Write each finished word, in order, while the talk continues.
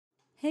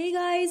Hey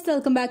guys,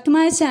 welcome back to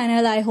my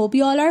channel. I hope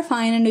you all are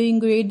fine and doing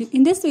great.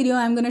 In this video,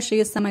 I'm going to show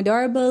you some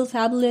adorable,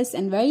 fabulous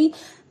and very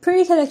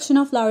pretty collection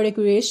of flower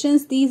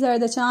decorations. These are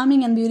the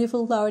charming and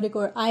beautiful flower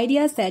decor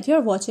ideas that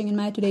you're watching in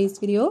my today's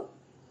video.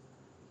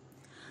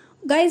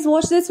 Guys,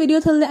 watch this video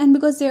till the end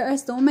because there are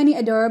so many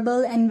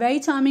adorable and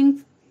very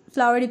charming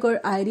flower decor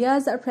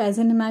ideas are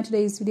present in my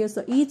today's video.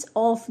 So each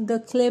of the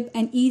clip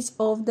and each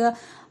of the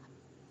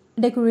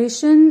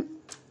decoration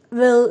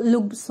will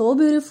look so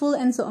beautiful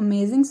and so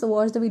amazing. So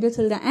watch the video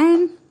till the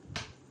end.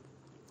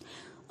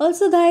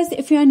 Also guys,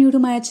 if you are new to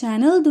my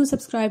channel, do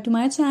subscribe to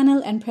my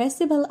channel and press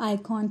the bell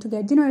icon to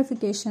get the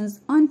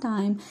notifications on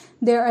time.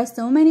 There are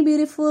so many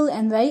beautiful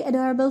and very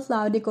adorable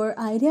flower decor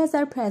ideas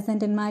are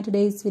present in my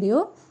today's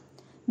video.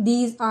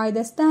 These are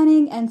the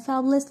stunning and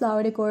fabulous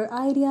flower decor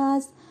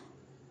ideas.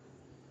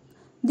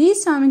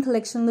 These charming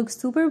collection looks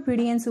super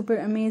pretty and super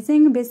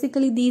amazing.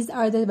 Basically, these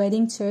are the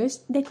wedding church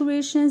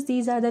decorations.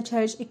 These are the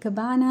church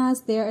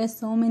ikabanas. There are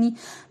so many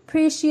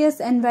precious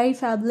and very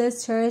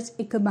fabulous church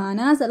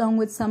ikabanas along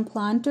with some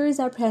planters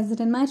are present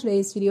in my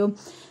today's video.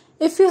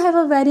 If you have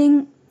a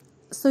wedding,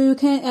 so you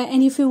can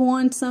and if you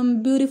want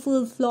some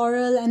beautiful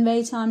floral and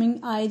very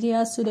charming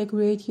ideas to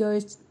decorate your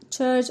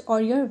church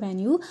or your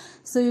venue,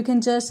 so you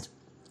can just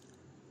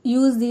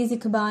use these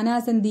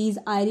ikabanas and these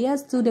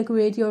ideas to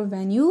decorate your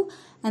venue,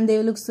 and they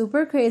look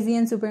super crazy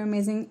and super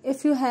amazing.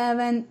 If you have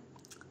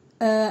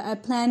a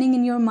planning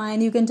in your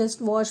mind, you can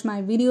just watch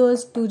my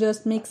videos to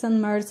just mix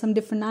and merge some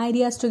different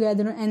ideas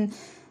together, and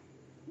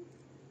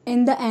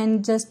in the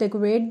end just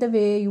decorate the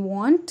way you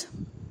want.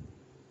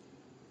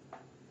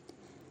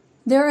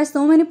 There are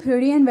so many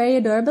pretty and very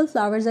adorable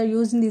flowers are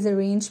used in these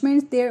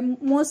arrangements.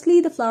 Mostly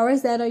the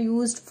flowers that are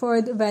used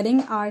for the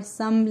wedding are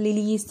some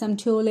lilies, some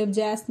tulip,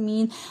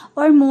 jasmine,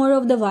 or more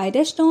of the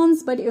whitish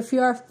tones. But if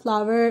you are a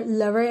flower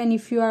lover and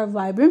if you are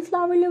vibrant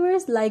flower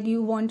lovers, like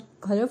you want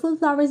colorful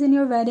flowers in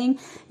your wedding,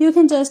 you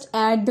can just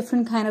add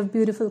different kind of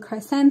beautiful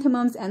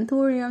chrysanthemums,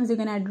 anthuriums. You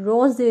can add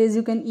roses.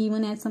 You can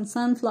even add some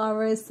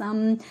sunflowers,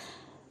 some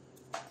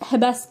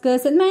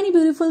hibiscus, and many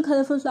beautiful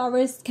colorful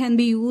flowers can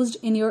be used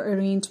in your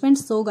arrangement.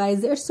 So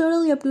guys, it's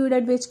totally up to you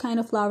that which kind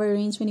of flower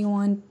arrangement you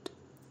want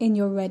in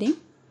your wedding,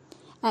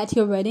 at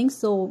your wedding.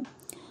 So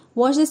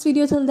watch this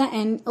video till the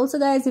end. Also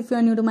guys, if you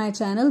are new to my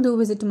channel, do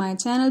visit to my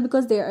channel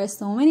because there are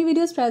so many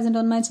videos present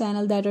on my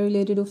channel that are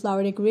related to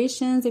flower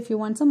decorations. If you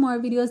want some more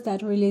videos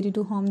that are related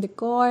to home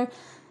decor,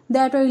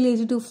 that are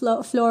related to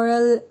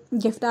floral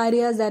gift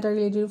ideas, that are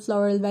related to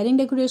floral wedding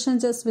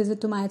decorations, just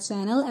visit to my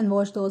channel and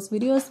watch those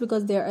videos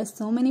because there are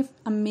so many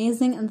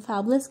amazing and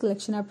fabulous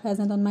collection are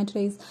present on my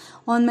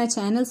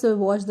channel. So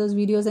watch those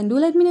videos and do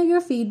let me know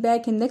your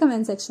feedback in the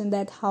comment section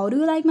that how do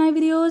you like my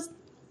videos.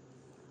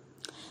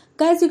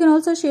 Guys, you can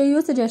also share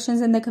your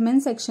suggestions in the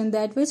comment section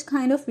that which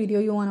kind of video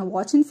you want to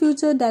watch in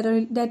future that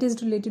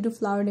is related to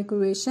flower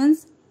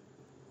decorations.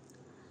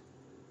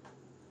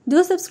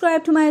 Do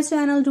subscribe to my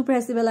channel, to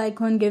press the bell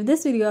icon, give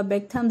this video a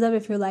big thumbs up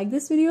if you like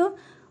this video.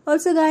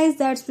 Also guys,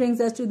 that brings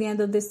us to the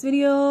end of this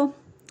video.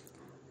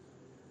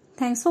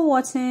 Thanks for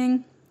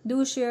watching.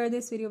 Do share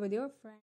this video with your friends.